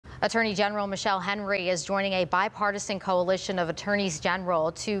Attorney General Michelle Henry is joining a bipartisan coalition of attorneys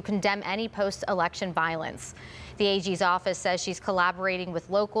general to condemn any post-election violence. The AG's office says she's collaborating with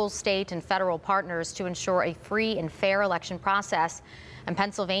local, state, and federal partners to ensure a free and fair election process. And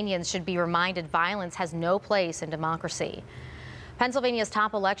Pennsylvanians should be reminded violence has no place in democracy. Pennsylvania's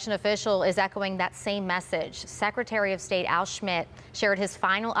top election official is echoing that same message. Secretary of State Al Schmidt shared his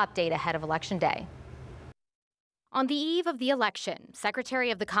final update ahead of Election Day. On the eve of the election,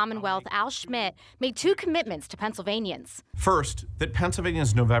 Secretary of the Commonwealth Al Schmidt made two commitments to Pennsylvanians. First, that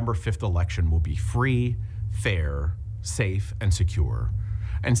Pennsylvania's November 5th election will be free, fair, safe, and secure.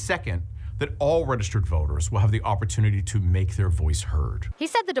 And second, that all registered voters will have the opportunity to make their voice heard. He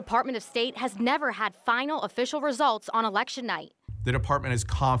said the Department of State has never had final official results on election night. The department is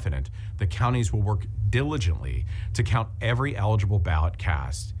confident that counties will work diligently to count every eligible ballot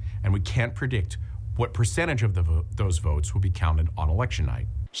cast, and we can't predict what percentage of those votes will be counted on election night.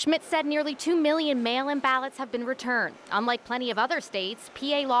 Schmidt said nearly 2 million mail-in ballots have been returned. Unlike plenty of other states,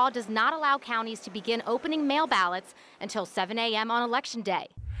 PA law does not allow counties to begin opening mail ballots until 7 a.m. on Election Day.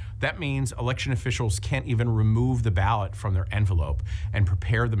 That means election officials can't even remove the ballot from their envelope and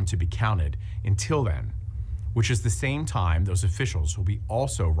prepare them to be counted until then, which is the same time those officials will be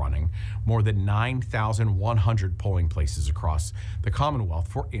also running more than 9,100 polling places across the Commonwealth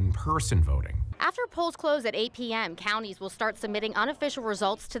for in-person voting. After polls close at 8 p.m., counties will start submitting unofficial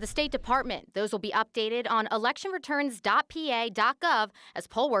results to the State Department. Those will be updated on electionreturns.pa.gov as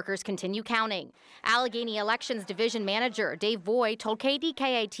poll workers continue counting. Allegheny Elections Division Manager Dave Voy told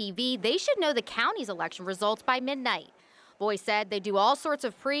KDKA-TV they should know the county's election results by midnight. Voy said they do all sorts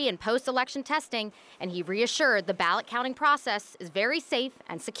of pre- and post-election testing, and he reassured the ballot counting process is very safe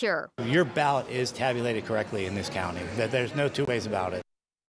and secure. Your ballot is tabulated correctly in this county. There's no two ways about it.